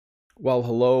Well,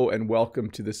 hello and welcome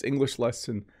to this English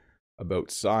lesson about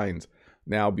signs.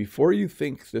 Now, before you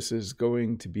think this is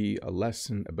going to be a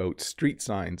lesson about street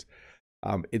signs,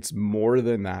 it's more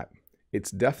than that. It's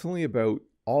definitely about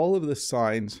all of the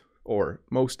signs, or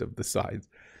most of the signs,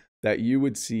 that you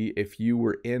would see if you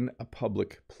were in a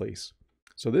public place.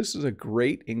 So this is a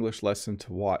great English lesson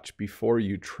to watch before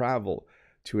you travel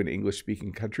to an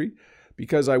English-speaking country,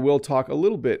 because I will talk a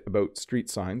little bit about street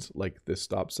signs like this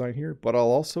stop sign here, but I'll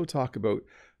also talk about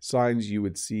signs you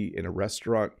would see in a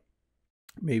restaurant,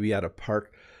 maybe at a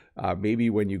park, maybe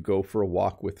when you go for a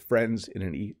walk with friends in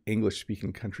an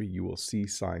English-speaking country, you will see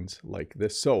signs like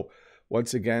this. So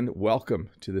once again, welcome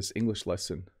to this English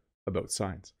lesson about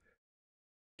signs.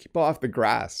 Keep off the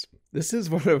grass. This is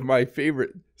one of my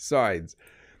favorite signs.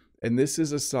 And this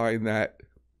is a sign that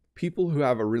people who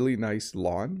have a really nice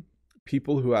lawn,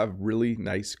 people who have really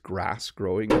nice grass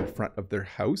growing in front of their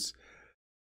house.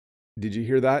 Did you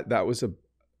hear that? That was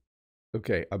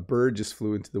okay, a bird just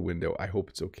flew into the window. I hope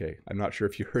it's okay. I'm not sure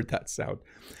if you heard that sound.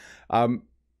 I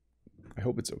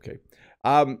hope it's okay.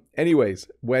 Anyways,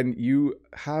 when you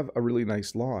have a really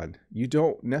nice lawn, you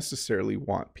don't necessarily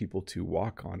want people to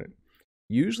walk on it.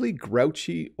 Usually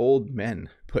grouchy old men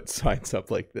put signs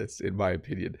up like this, in my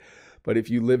opinion. But if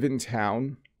you live in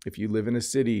town, if you live in a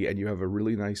city and you have a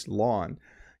really nice lawn,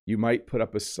 you might put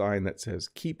up a sign that says,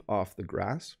 "Keep off the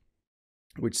grass,"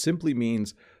 which simply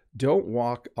means don't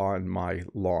walk on my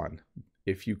lawn.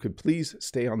 If you could please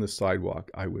stay on the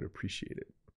sidewalk, I would appreciate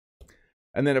it.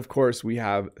 And then, of course, we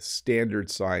have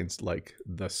standard signs like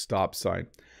the stop sign.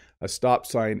 A stop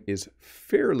sign is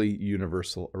fairly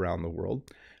universal around the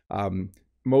world.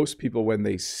 Most people, when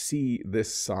they see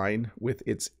this sign with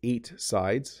its 8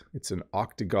 sides, it's an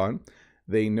octagon,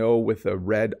 they know with a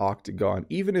red octagon,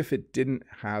 even if it didn't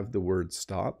have the word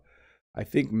stop, I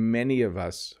think many of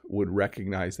us would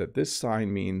recognize that this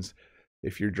sign means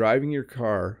if you're driving your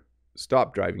car,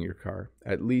 stop driving your car,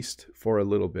 at least for a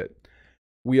little bit.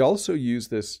 We also use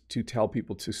this to tell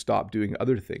people to stop doing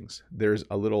other things. There's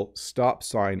a little stop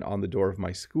sign on the door of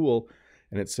my school,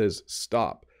 and it says,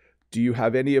 "Stop. Do you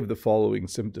have any of the following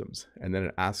symptoms?" And then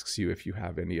it asks you if you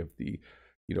have any of the,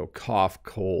 cough,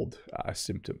 cold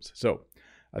symptoms. So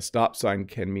a stop sign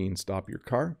can mean stop your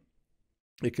car.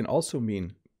 It can also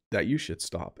mean that you should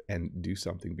stop and do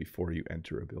something before you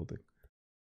enter a building.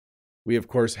 We, of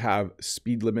course, have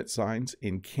speed limit signs.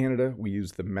 In Canada, we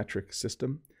use the metric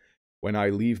system. When I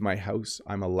leave my house,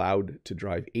 I'm allowed to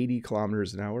drive 80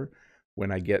 kilometers an hour.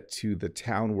 When I get to the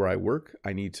town where I work,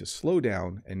 I need to slow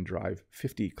down and drive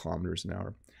 50 kilometers an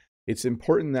hour. It's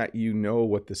important that you know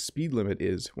what the speed limit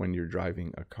is when you're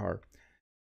driving a car.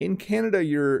 In Canada,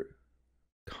 you're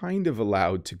kind of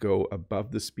allowed to go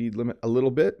above the speed limit a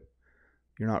little bit.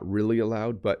 You're not really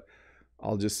allowed, but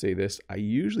I'll just say this. I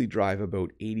usually drive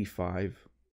about 85,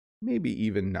 maybe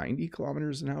even 90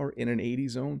 kilometers an hour in an 80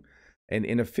 zone. And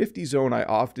in a 50 zone, I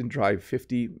often drive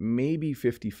 50, maybe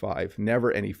 55,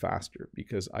 never any faster,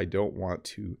 because I don't want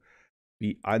to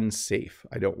be unsafe.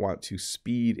 I don't want to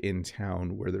speed in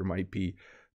town where there might be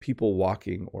people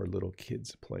walking or little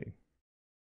kids playing.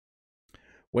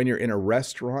 When you're in a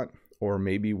restaurant, or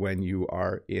maybe when you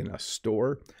are in a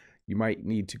store, you might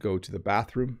need to go to the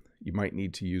bathroom. You might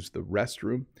need to use the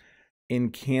restroom.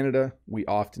 In Canada, we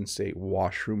often say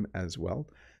washroom as well.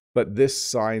 But this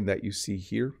sign that you see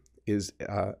here is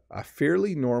a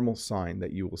fairly normal sign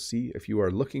that you will see if you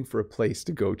are looking for a place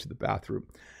to go to the bathroom.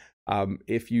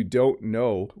 If you don't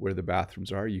know where the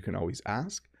bathrooms are, you can always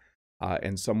ask.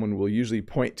 And someone will usually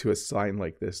point to a sign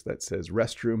like this that says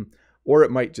restroom, or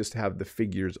it might just have the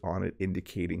figures on it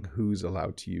indicating who's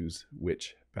allowed to use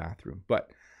which bathroom.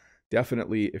 But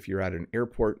definitely, if you're at an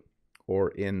airport or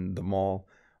in the mall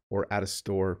or at a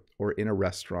store or in a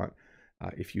restaurant,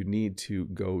 if you need to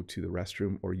go to the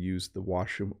restroom or use the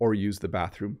washroom or use the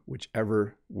bathroom,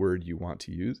 whichever word you want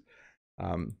to use,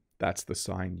 that's the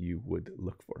sign you would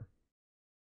look for.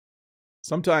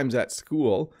 Sometimes at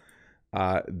school,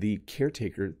 the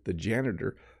caretaker, the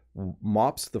janitor,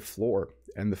 mops the floor,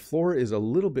 and the floor is a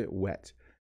little bit wet,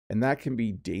 and that can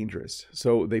be dangerous.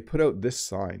 So they put out this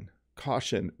sign,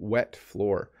 "Caution, wet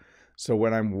floor." So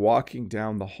when I'm walking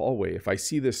down the hallway, if I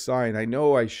see this sign, I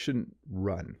know I shouldn't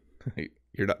run.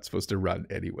 You're not supposed to run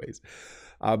anyways.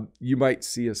 You might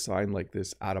see a sign like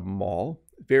this at a mall.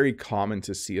 Very common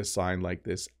to see a sign like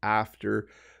this after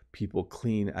people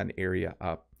clean an area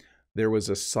up. There was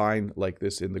a sign like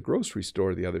this in the grocery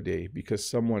store the other day because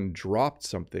someone dropped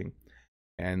something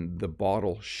and the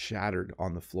bottle shattered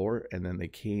on the floor, and then they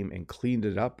came and cleaned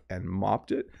it up and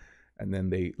mopped it, and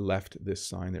then they left this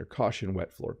sign there, "Caution,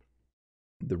 wet floor."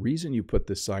 The reason you put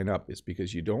this sign up is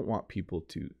because you don't want people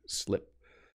to slip.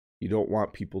 You don't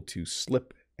want people to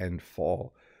slip and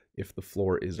fall if the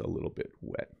floor is a little bit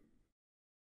wet.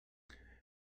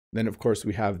 Then, of course,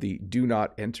 we have the do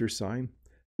not enter sign.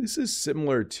 This is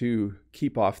similar to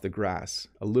keep off the grass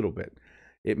a little bit.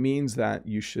 It means that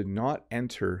you should not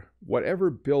enter whatever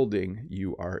building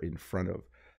you are in front of.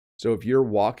 So if you're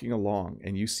walking along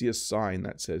and you see a sign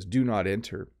that says do not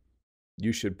enter,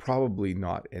 you should probably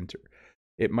not enter.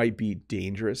 It might be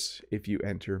dangerous if you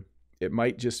enter. It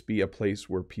might just be a place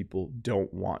where people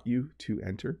don't want you to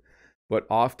enter. But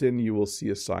often you will see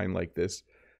a sign like this.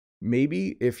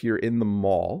 Maybe if you're in the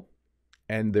mall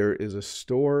and there is a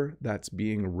store that's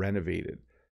being renovated.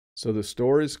 So the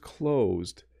store is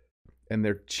closed and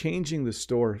they're changing the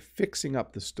store, fixing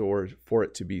up the store for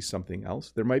it to be something else.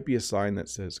 There might be a sign that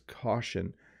says,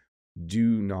 caution,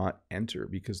 do not enter,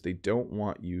 because they don't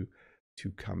want you to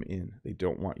come in. They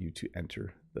don't want you to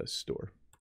enter the store.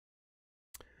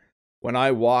 When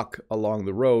I walk along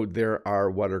the road, there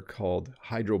are what are called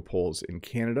hydro poles in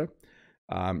Canada.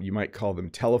 You might call them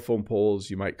telephone poles,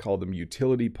 you might call them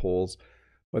utility poles,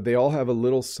 but they all have a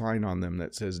little sign on them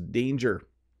that says danger,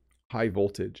 high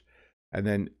voltage. And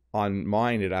then on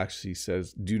mine, it actually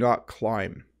says do not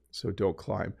climb, so don't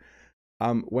climb.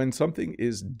 When something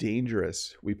is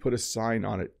dangerous, we put a sign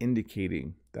on it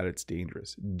indicating that it's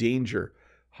dangerous. Danger,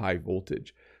 high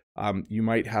voltage. You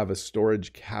might have a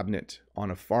storage cabinet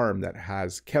on a farm that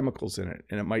has chemicals in it,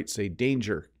 and it might say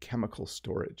danger, chemical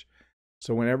storage.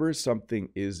 So whenever something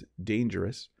is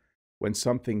dangerous, when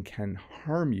something can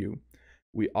harm you,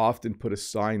 we often put a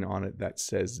sign on it that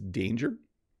says danger,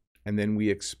 and then we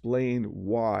explain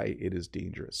why it is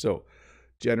dangerous. So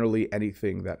generally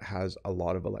anything that has a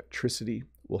lot of electricity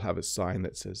will have a sign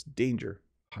that says danger,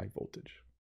 high voltage.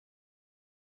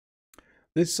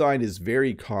 This sign is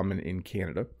very common in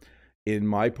Canada. In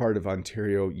my part of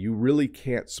Ontario, you really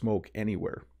can't smoke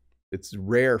anywhere. It's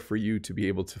rare for you to be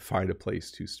able to find a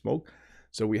place to smoke.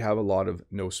 So we have a lot of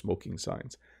no smoking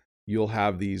signs. You'll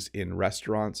have these in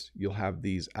restaurants. You'll have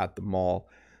these at the mall.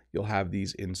 You'll have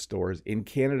these in stores. In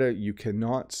Canada, you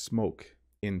cannot smoke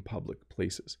in public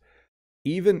places.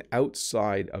 Even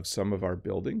outside of some of our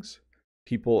buildings,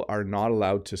 people are not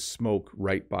allowed to smoke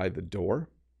right by the door.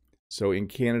 So in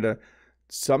Canada,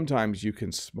 sometimes you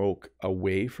can smoke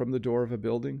away from the door of a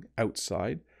building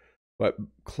outside, but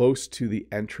close to the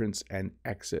entrance and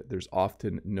exit, there's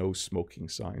often no smoking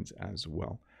signs as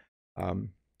well,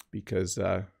 because,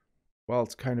 well,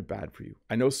 it's kind of bad for you.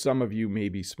 I know some of you may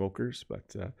be smokers,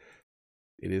 but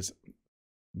it is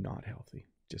not healthy,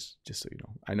 just so you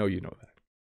know. I know you know that.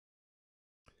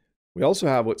 We also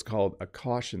have what's called a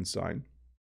caution sign.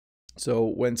 So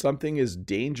when something is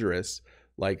dangerous,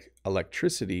 like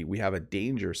electricity, we have a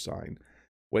danger sign.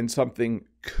 When something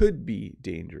could be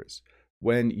dangerous,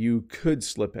 when you could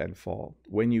slip and fall,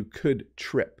 when you could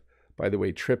trip. By the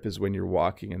way, trip is when you're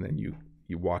walking and then you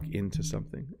walk into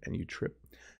something and you trip.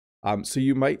 So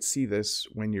you might see this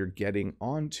when you're getting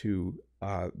onto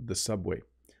the subway.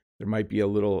 There might be a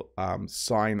little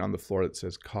sign on the floor that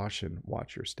says caution,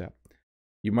 watch your step.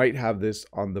 You might have this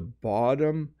on the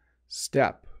bottom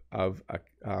step of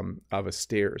a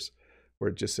stairs, where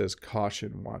it just says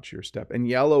caution, watch your step. And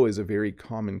yellow is a very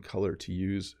common color to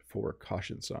use for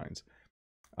caution signs.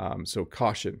 So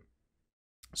caution.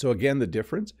 So again, the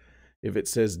difference, if it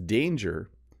says danger,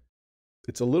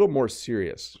 it's a little more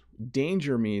serious.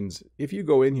 Danger means if you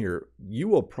go in here, you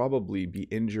will probably be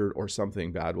injured or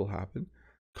something bad will happen.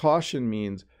 Caution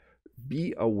means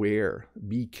be aware,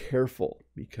 be careful,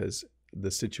 because the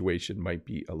situation might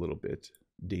be a little bit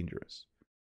dangerous.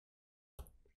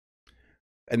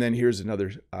 And then here's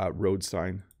another road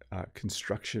sign,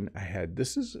 construction ahead.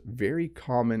 This is very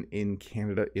common in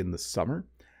Canada in the summer.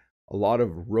 A lot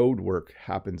of road work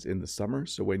happens in the summer.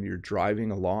 So when you're driving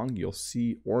along, you'll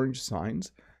see orange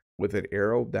signs with an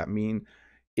arrow that mean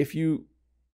if you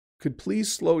could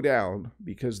please slow down,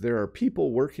 because there are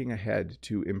people working ahead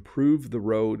to improve the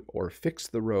road or fix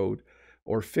the road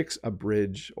or fix a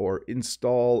bridge or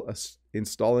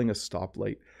installing a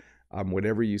stoplight.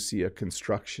 Whenever you see a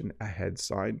construction ahead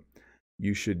sign,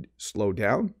 you should slow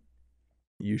down,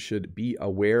 you should be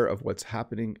aware of what's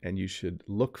happening, and you should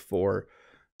look for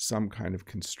some kind of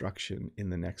construction in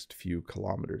the next few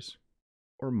kilometers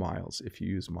or miles if you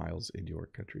use miles in your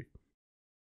country.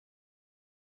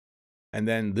 And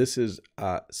then this is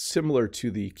similar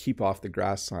to the keep off the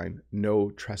grass sign,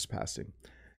 no trespassing.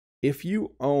 If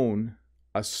you own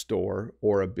a store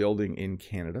or a building in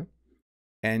Canada,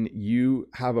 and you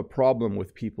have a problem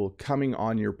with people coming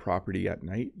on your property at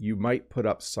night, you might put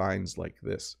up signs like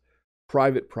this.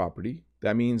 Private property,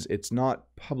 that means it's not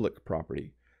public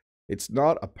property. It's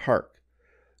not a park.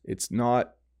 It's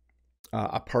not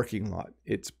a parking lot.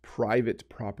 It's private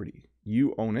property.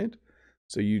 You own it.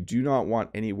 So you do not want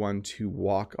anyone to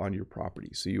walk on your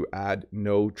property. So you add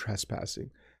no trespassing.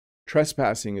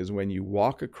 Trespassing is when you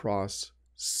walk across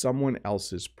someone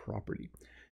else's property.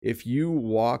 If you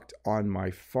walked on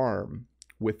my farm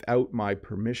without my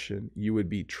permission, you would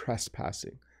be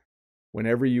trespassing.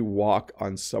 Whenever you walk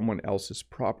on someone else's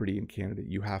property in Canada,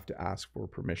 you have to ask for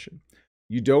permission.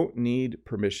 You don't need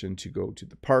permission to go to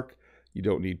the park. You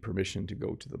don't need permission to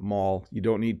go to the mall. You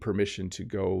don't need permission to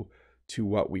go to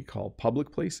what we call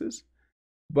public places,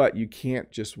 but you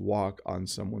can't just walk on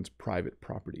someone's private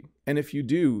property. And if you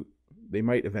do, they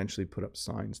might eventually put up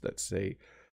signs that say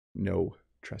no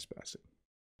trespassing.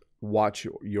 Watch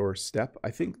your step.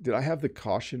 I think, did I have the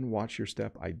caution, watch your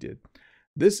step? I did.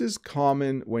 This is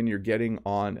common when you're getting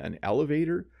on an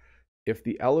elevator. If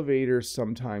the elevator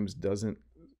sometimes doesn't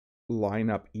line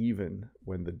up even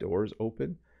when the doors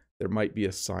open, there might be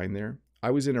a sign there.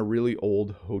 I was in a really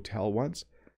old hotel once,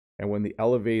 and when the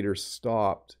elevator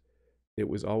stopped, it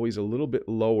was always a little bit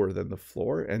lower than the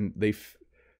floor, and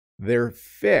their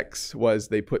fix was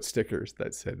they put stickers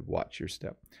that said, watch your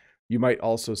step. You might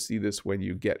also see this when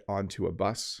you get onto a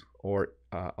bus or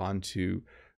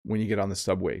when you get on the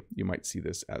subway. You might see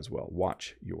this as well.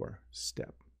 Watch your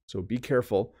step. So be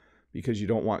careful because you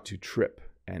don't want to trip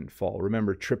and fall.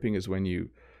 Remember, tripping is when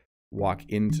you walk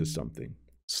into something.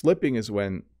 Slipping is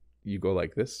when you go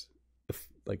like this,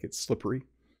 like it's slippery.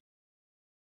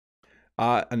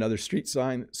 Another street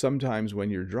sign, sometimes when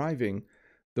you're driving,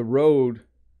 the road,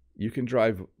 you can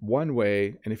drive one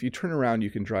way, and if you turn around, you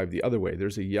can drive the other way.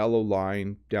 There's a yellow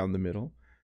line down the middle,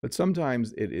 but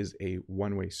sometimes it is a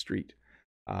one-way street.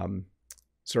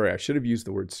 Sorry, I should have used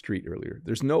the word street earlier.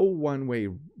 There's no one-way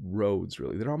roads,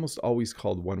 really. They're almost always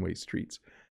called one-way streets,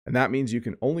 and that means you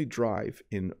can only drive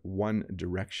in one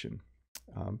direction.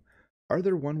 Are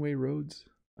there one-way roads?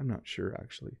 I'm not sure,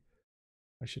 actually.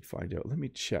 I should find out. Let me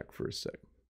check for a sec.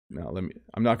 No,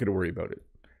 I'm not going to worry about it.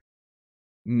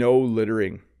 No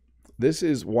littering. This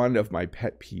is one of my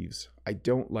pet peeves. I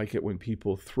don't like it when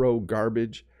people throw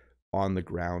garbage on the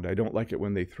ground. I don't like it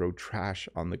when they throw trash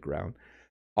on the ground.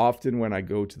 Often when I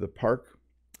go to the park,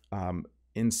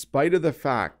 in spite of the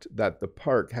fact that the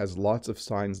park has lots of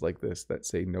signs like this that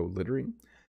say no littering,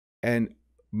 and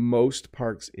most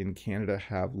parks in Canada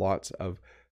have lots of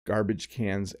garbage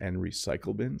cans and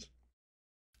recycle bins,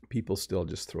 people still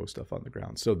just throw stuff on the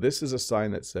ground. So this is a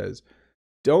sign that says,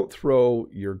 don't throw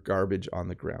your garbage on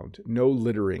the ground. No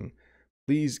littering.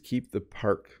 Please keep the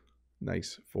park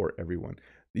nice for everyone.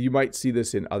 You might see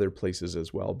this in other places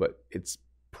as well, but it's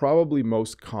probably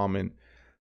most common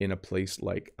in a place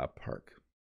like a park.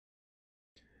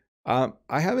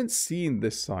 I haven't seen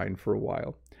this sign for a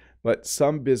while, but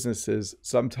some businesses,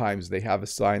 sometimes they have a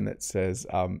sign that says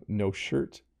no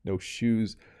shirt, no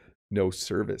shoes, no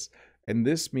service. And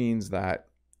this means that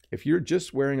if you're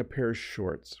just wearing a pair of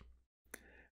shorts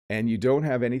and you don't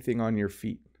have anything on your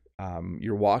feet,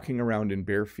 you're walking around in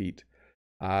bare feet,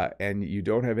 and you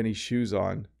don't have any shoes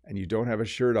on and you don't have a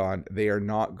shirt on, they are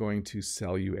not going to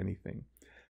sell you anything.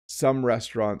 Some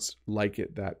restaurants like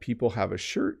it that people have a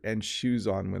shirt and shoes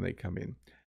on when they come in.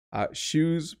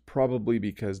 Shoes probably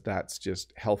because that's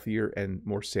just healthier and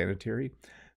more sanitary,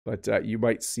 but you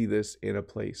might see this in a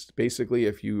place. Basically,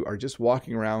 if you are just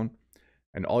walking around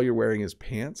and all you're wearing is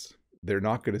pants, they're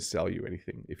not going to sell you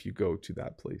anything if you go to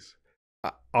that place.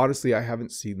 Honestly, I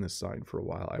haven't seen this sign for a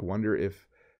while. I wonder if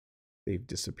they've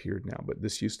disappeared now, but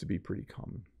this used to be pretty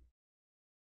common.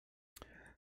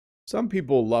 Some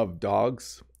people love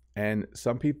dogs, and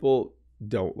some people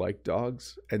don't like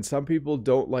dogs, and some people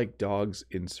don't like dogs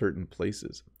in certain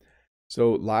places.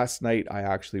 So last night I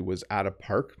actually was at a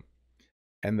park,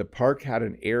 and the park had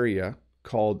an area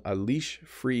called a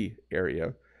leash-free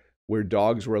area where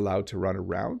dogs were allowed to run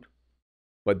around.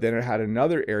 But then it had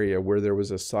another area where there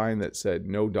was a sign that said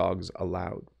no dogs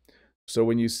allowed. So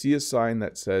when you see a sign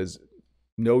that says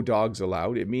no dogs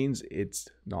allowed, it means it's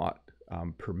not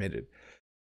permitted.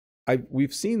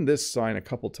 We've seen this sign a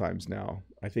couple times now.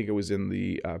 I think it was in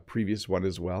the previous one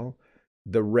as well.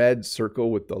 The red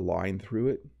circle with the line through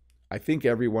it. I think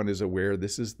everyone is aware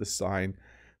this is the sign,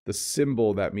 the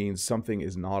symbol that means something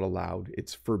is not allowed.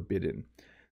 It's forbidden.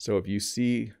 So if you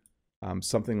see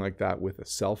something like that with a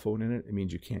cell phone in it, it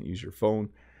means you can't use your phone.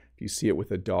 If you see it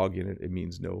with a dog in it, it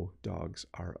means no dogs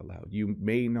are allowed. You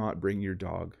may not bring your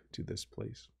dog to this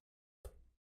place.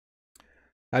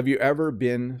 Have you ever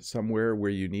been somewhere where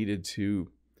you needed to,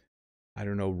 I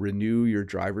don't know, renew your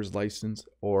driver's license,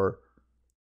 or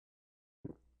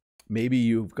maybe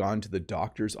you've gone to the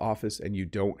doctor's office and you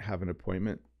don't have an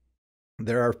appointment?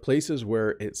 There are places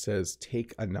where it says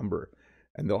take a number,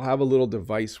 and they'll have a little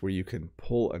device where you can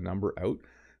pull a number out.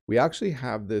 We actually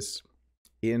have this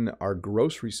in our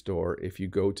grocery store. If you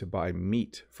go to buy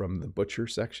meat from the butcher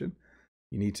section,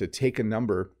 you need to take a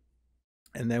number,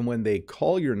 and then when they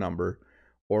call your number,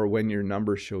 or when your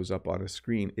number shows up on a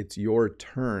screen, it's your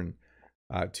turn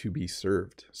to be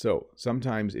served. So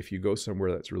sometimes if you go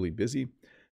somewhere that's really busy,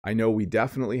 I know we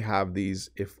definitely have these.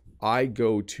 If I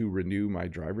go to renew my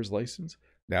driver's license,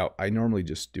 now I normally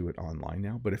just do it online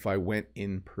now, but if I went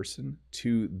in person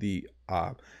to the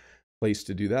place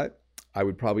to do that, I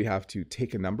would probably have to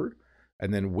take a number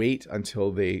and then wait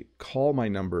until they call my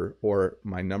number or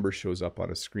my number shows up on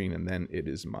a screen, and then it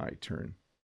is my turn.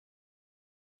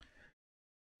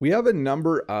 We have a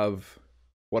number of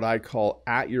what I call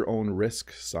at your own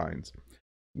risk signs.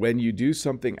 When you do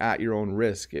something at your own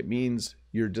risk, it means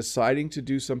you're deciding to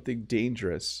do something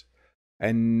dangerous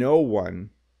and no one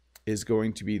is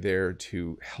going to be there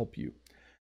to help you.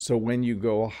 So when you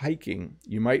go hiking,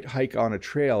 you might hike on a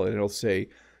trail and it'll say,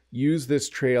 use this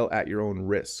trail at your own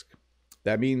risk.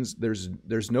 That means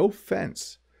there's no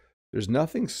fence. There's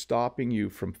nothing stopping you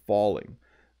from falling.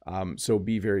 So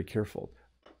be very careful.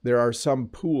 There are some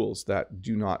pools that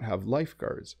do not have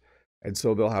lifeguards, and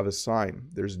so they'll have a sign.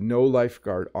 There's no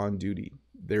lifeguard on duty.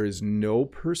 There is no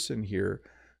person here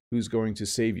who's going to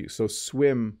save you. So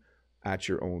swim at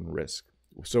your own risk.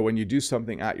 So when you do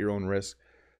something at your own risk,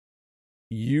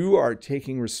 you are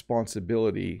taking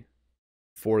responsibility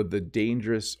for the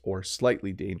dangerous or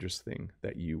slightly dangerous thing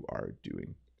that you are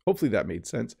doing. Hopefully that made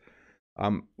sense.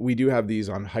 We do have these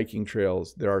on hiking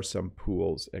trails. There are some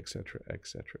pools, etc.,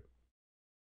 etc.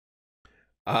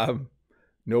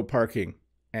 No parking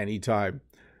anytime.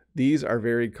 These are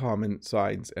very common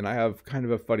signs, and I have kind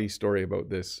of a funny story about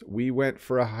this. We went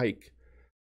for a hike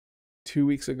 2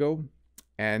 weeks ago,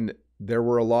 and there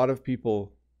were a lot of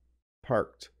people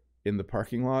parked in the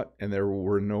parking lot, and there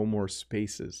were no more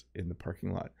spaces in the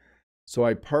parking lot. So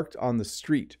I parked on the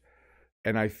street,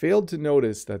 and I failed to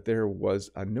notice that there was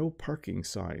a no parking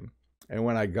sign. And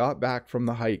when I got back from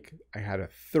the hike, I had a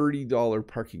 $30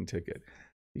 parking ticket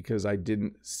because I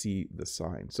didn't see the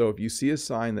sign. So if you see a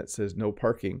sign that says no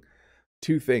parking,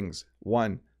 two things.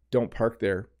 One, don't park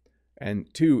there.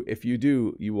 And two, if you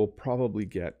do, you will probably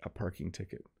get a parking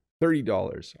ticket.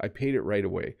 $30. I paid it right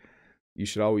away. You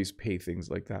should always pay things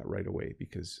like that right away,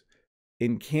 because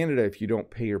in Canada, if you don't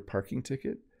pay your parking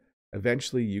ticket,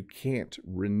 eventually you can't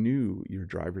renew your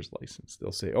driver's license.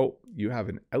 They'll say, oh, you have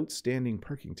an outstanding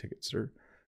parking ticket, sir.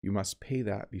 You must pay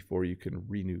that before you can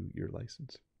renew your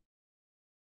license.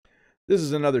 This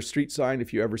is another street sign.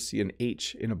 If you ever see an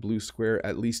H in a blue square,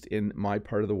 at least in my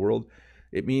part of the world,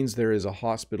 it means there is a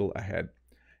hospital ahead.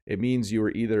 It means you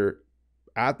are either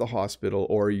at the hospital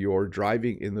or you're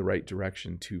driving in the right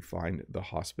direction to find the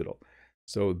hospital.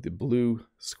 So the blue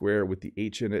square with the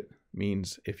H in it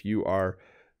means if you are,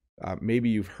 maybe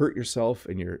you've hurt yourself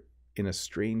and you're in a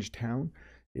strange town.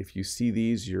 If you see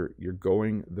these, you're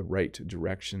going the right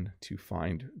direction to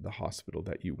find the hospital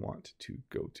that you want to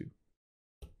go to.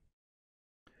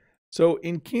 So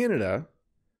in Canada,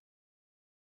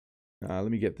 let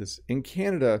me get this. In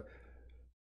Canada,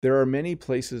 there are many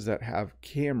places that have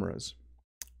cameras.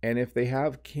 And if they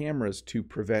have cameras to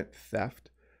prevent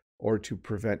theft or to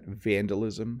prevent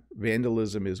vandalism,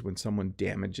 vandalism is when someone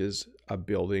damages a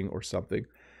building or something,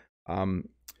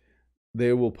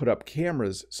 they will put up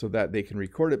cameras so that they can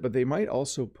record it, but they might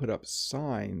also put up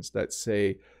signs that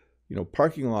say, you know,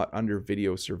 parking lot under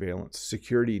video surveillance,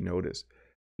 security notice,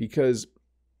 because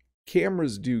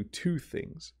cameras do two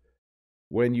things.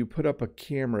 When you put up a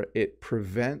camera, it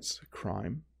prevents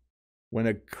crime. When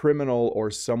a criminal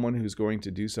or someone who's going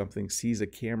to do something sees a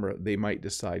camera, they might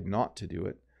decide not to do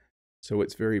it. So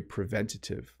it's very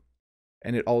preventative.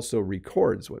 And it also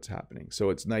records what's happening. So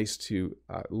it's nice to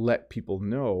let people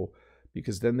know,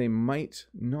 because then they might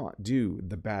not do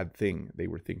the bad thing they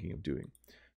were thinking of doing.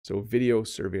 So video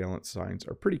surveillance signs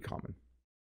are pretty common.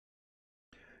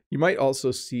 You might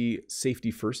also see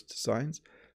safety first signs.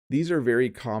 These are very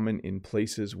common in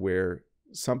places where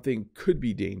something could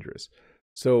be dangerous.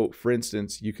 So for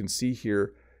instance, you can see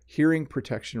here, hearing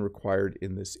protection required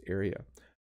in this area.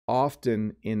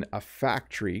 Often in a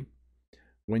factory,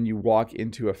 when you walk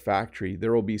into a factory,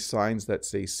 there will be signs that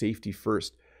say safety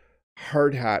first,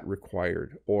 hard hat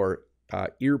required, or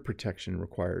ear protection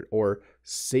required, or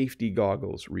safety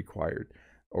goggles required,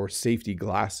 or safety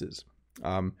glasses.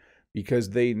 Because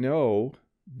they know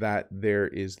that there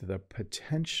is the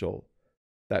potential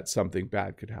that something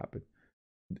bad could happen.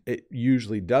 It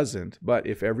usually doesn't, but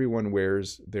if everyone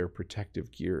wears their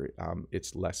protective gear,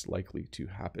 it's less likely to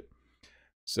happen.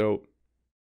 So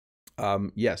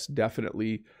yes,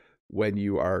 definitely when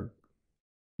you are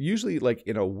usually like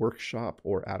in a workshop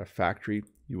or at a factory,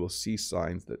 you will see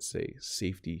signs that say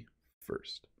safety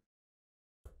first.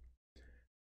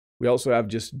 We also have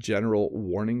just general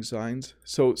warning signs.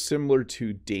 So similar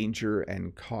to danger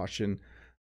and caution,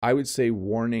 I would say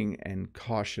warning and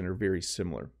caution are very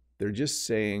similar. They're just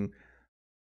saying,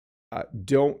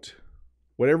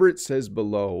 whatever it says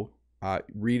below,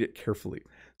 read it carefully.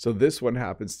 So this one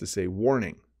happens to say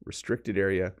warning, restricted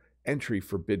area, entry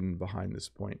forbidden behind this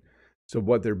point. So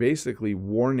what they're basically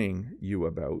warning you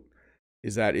about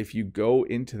is that if you go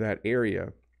into that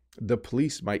area, the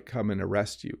police might come and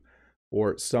arrest you,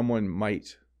 or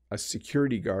a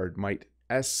security guard might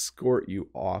escort you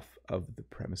off of the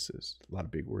premises. A lot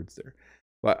of big words there.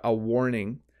 But a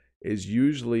warning is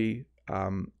usually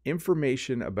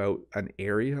information about an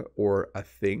area or a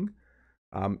thing.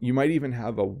 You might even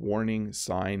have a warning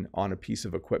sign on a piece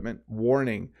of equipment.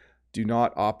 Warning, do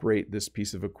not operate this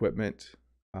piece of equipment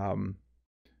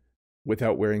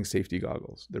without wearing safety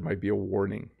goggles. There might be a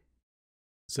warning.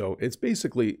 So it's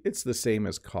the same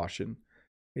as caution.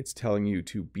 It's telling you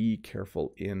to be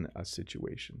careful in a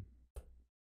situation.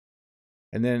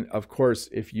 And then, of course,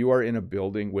 if you are in a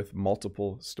building with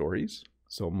multiple stories,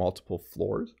 so multiple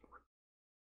floors,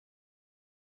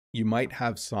 you might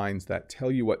have signs that tell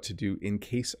you what to do in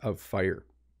case of fire.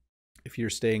 If you're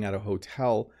staying at a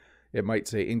hotel, it might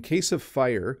say, in case of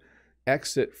fire,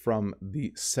 exit from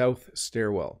the south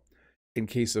stairwell. In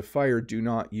case of fire, do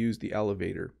not use the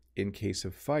elevator. In case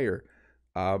of fire,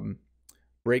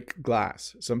 break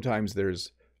glass. Sometimes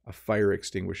there's a fire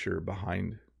extinguisher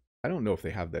behind. I don't know if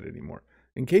they have that anymore.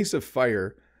 In case of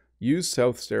fire, use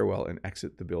south stairwell and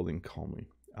exit the building calmly.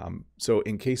 So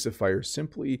in case of fire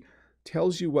simply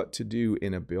tells you what to do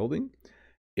in a building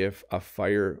if a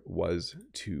fire was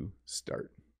to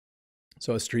start.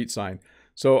 So a street sign.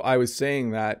 So I was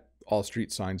saying that all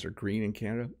street signs are green in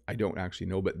Canada. I don't actually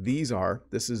know, but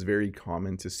this is very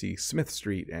common to see Smith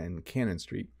Street and Cannon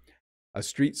Street. A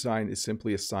street sign is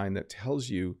simply a sign that tells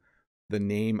you the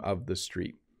name of the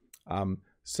street.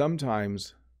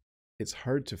 Sometimes it's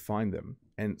hard to find them.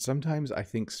 And sometimes I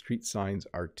think street signs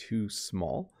are too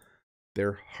small.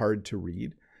 They're hard to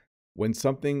read. When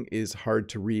something is hard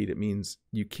to read, it means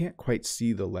you can't quite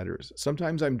see the letters.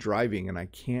 Sometimes I'm driving and I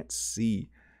can't see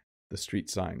the street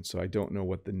sign, so I don't know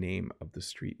what the name of the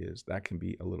street is. That can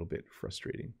be a little bit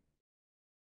frustrating.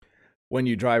 When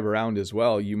you drive around as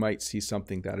well, you might see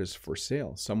something that is for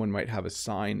sale. Someone might have a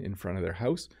sign in front of their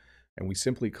house, and we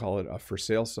simply call it a for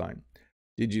sale sign.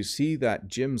 Did you see that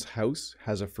Jim's house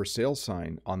has a for sale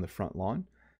sign on the front lawn?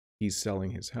 He's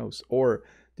selling his house. Or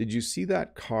did you see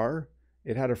that car?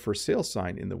 It had a for sale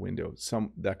sign in the window.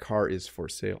 That car is for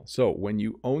sale. So when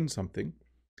you own something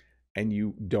and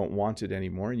you don't want it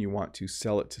anymore and you want to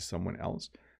sell it to someone else,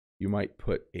 you might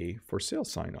put a for sale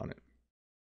sign on it.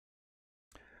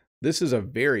 This is a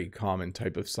very common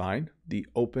type of sign, the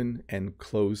open and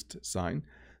closed sign.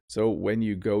 So when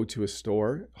you go to a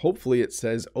store, hopefully it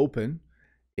says open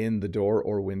in the door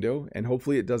or window, and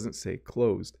hopefully it doesn't say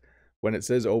closed. When it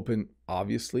says open,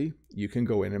 obviously you can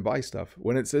go in and buy stuff.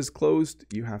 When it says closed,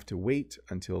 you have to wait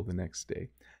until the next day.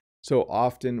 So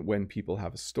often when people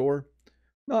have a store,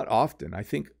 not often, I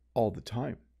think all the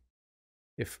time,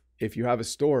 if you have a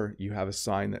store, you have a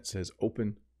sign that says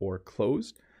open or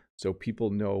closed, so people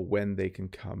know when they can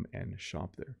come and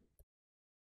shop there.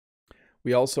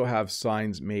 We also have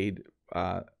signs made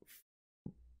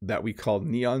that we call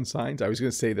neon signs. I was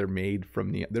going to say they're made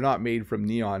from neon. They're not made from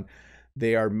neon.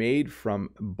 They are made from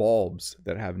bulbs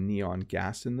that have neon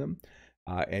gas in them.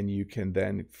 And you can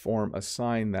then form a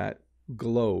sign that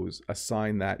glows, a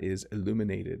sign that is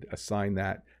illuminated, a sign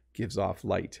that gives off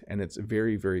light. And it's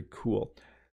very, very cool.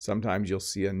 Sometimes you'll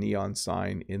see a neon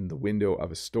sign in the window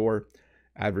of a store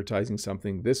advertising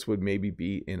something. This would maybe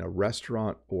be in a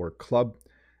restaurant or club,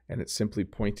 and it's simply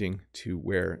pointing to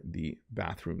where the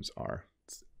bathrooms are.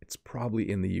 It's probably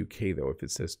in the UK though, if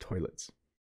it says toilets.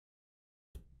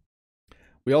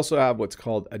 We also have what's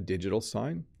called a digital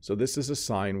sign. So this is a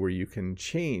sign where you can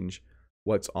change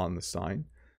what's on the sign,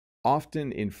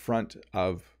 often in front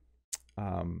of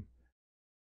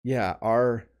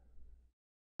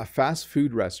a fast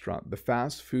food restaurant. The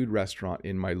fast food restaurant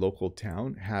in my local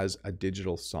town has a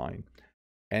digital sign,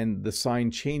 and the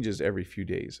sign changes every few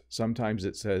days. Sometimes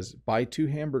it says, buy 2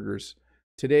 hamburgers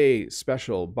today,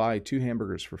 special, buy 2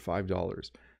 hamburgers for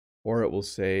 $5. Or it will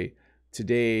say,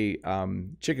 today,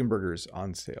 chicken burgers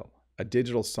on sale. A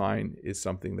digital sign is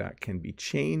something that can be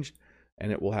changed,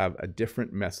 and it will have a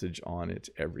different message on it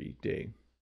every day.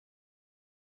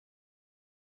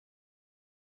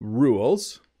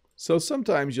 Rules. So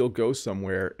sometimes you'll go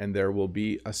somewhere and there will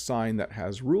be a sign that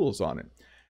has rules on it.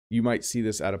 You might see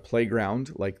this at a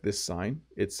playground, like this sign.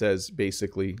 It says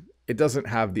basically, it doesn't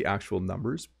have the actual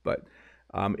numbers, but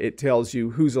it tells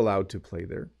you who's allowed to play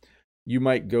there. You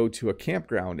might go to a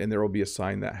campground and there will be a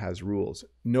sign that has rules.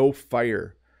 No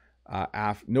fire,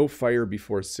 no fire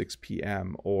before 6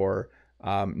 p.m. or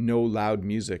no loud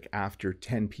music after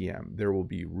 10 p.m. There will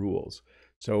be rules.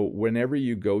 So whenever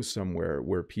you go somewhere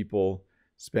where people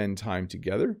spend time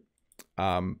together,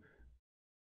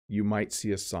 you might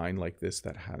see a sign like this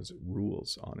that has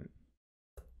rules on it.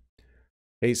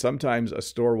 Hey, sometimes a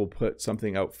store will put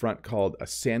something out front called a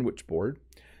sandwich board.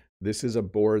 This is a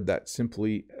board that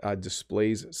simply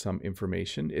displays some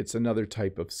information. It's another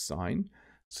type of sign.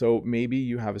 So maybe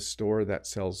you have a store that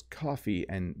sells coffee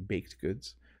and baked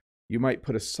goods. You might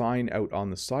put a sign out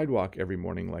on the sidewalk every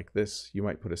morning like this. You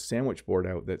might put a sandwich board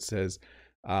out that says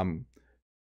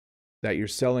that you're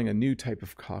selling a new type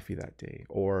of coffee that day,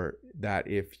 or that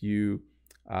if you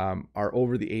are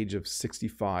over the age of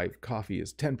 65, coffee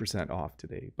is 10% off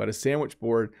today. But a sandwich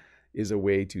board is a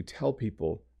way to tell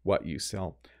people what you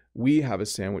sell. We have a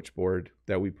sandwich board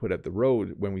that we put at the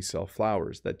road when we sell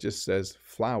flowers that just says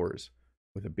flowers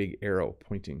with a big arrow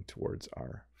pointing towards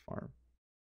our farm.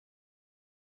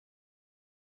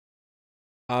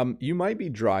 You might be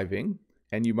driving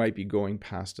and you might be going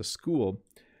past a school.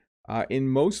 In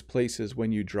most places,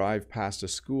 when you drive past a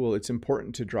school, it's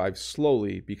important to drive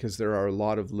slowly because there are a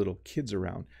lot of little kids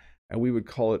around, and we would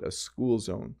call it a school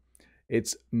zone.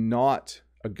 It's not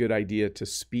a good idea to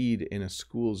speed in a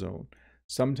school zone.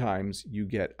 Sometimes you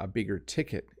get a bigger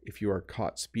ticket if you are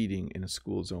caught speeding in a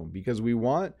school zone, because we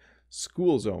want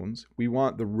school zones. We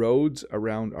want the roads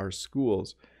around our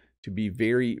schools to be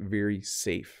very, very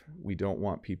safe. We don't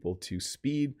want people to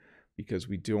speed because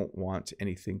we don't want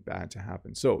anything bad to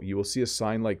happen. So you will see a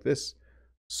sign like this,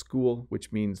 school,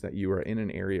 which means that you are in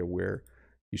an area where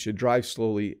you should drive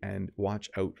slowly and watch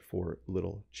out for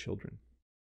little children.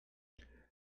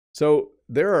 So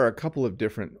there are a couple of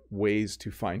different ways to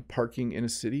find parking in a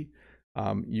city.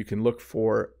 You can look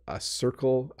for a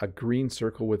circle, a green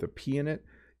circle with a P in it.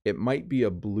 It might be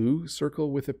a blue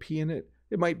circle with a P in it.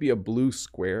 It might be a blue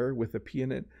square with a P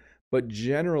in it. But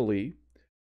generally,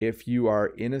 if you are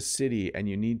in a city and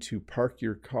you need to park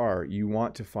your car, you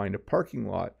want to find a parking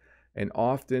lot. And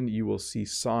often you will see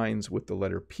signs with the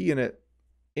letter P in it.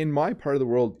 In my part of the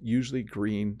world, usually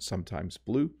green, sometimes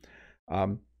blue.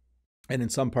 And in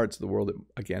some parts of the world,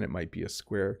 again, it might be a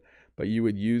square. But you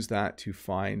would use that to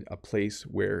find a place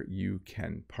where you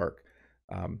can park.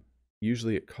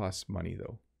 Usually it costs money,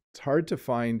 though. It's hard to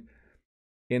find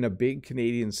in a big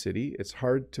Canadian city. It's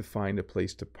hard to find a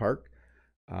place to park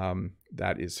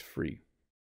that is free.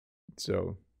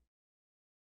 So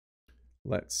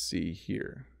let's see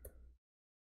here.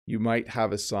 You might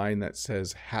have a sign that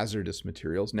says hazardous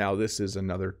materials. Now this is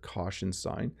another caution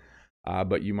sign,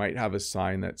 but you might have a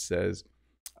sign that says,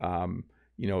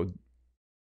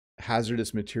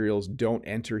 hazardous materials, don't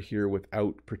enter here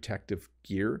without protective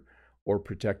gear or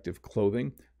protective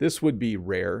clothing. This would be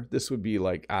rare. This would be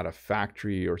like at a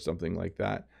factory or something like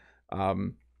that.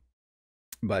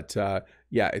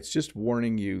 Yeah, it's just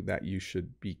warning you that you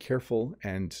should be careful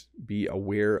and be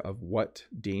aware of what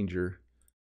danger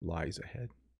lies ahead.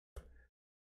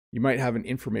 You might have an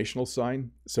informational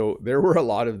sign. So there were a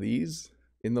lot of these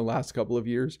in the last couple of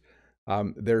years.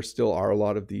 There still are a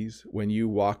lot of these. When you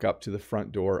walk up to the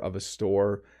front door of a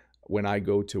store, when I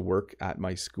go to work at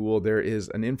my school, there is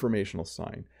an informational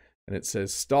sign and it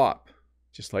says stop.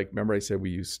 Just like, remember I said we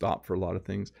use stop for a lot of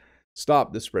things.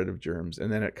 Stop the spread of germs.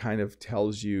 And then it kind of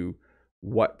tells you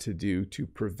what to do to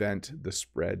prevent the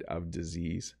spread of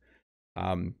disease.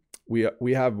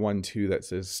 We have one too that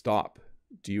says stop.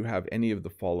 Do you have any of the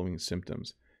following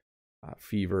symptoms?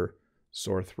 Fever,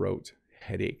 sore throat,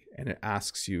 headache, and it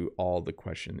asks you all the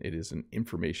question. It is an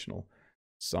informational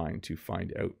sign to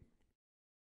find out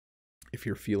if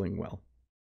you're feeling well.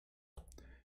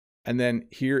 And then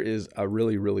here is a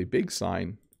really, really big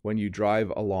sign. When you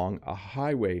drive along a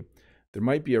highway, there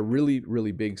might be a really,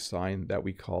 really big sign that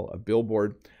we call a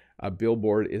billboard. A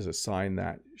billboard is a sign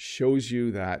that shows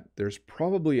you that there's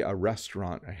probably a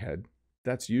restaurant ahead.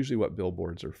 That's usually what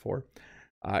billboards are for.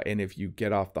 And if you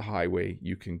get off the highway,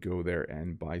 you can go there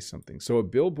and buy something. So a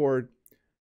billboard,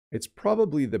 it's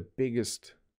probably the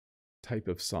biggest type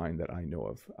of sign that I know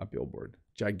of, a billboard.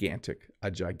 A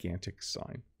gigantic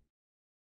sign.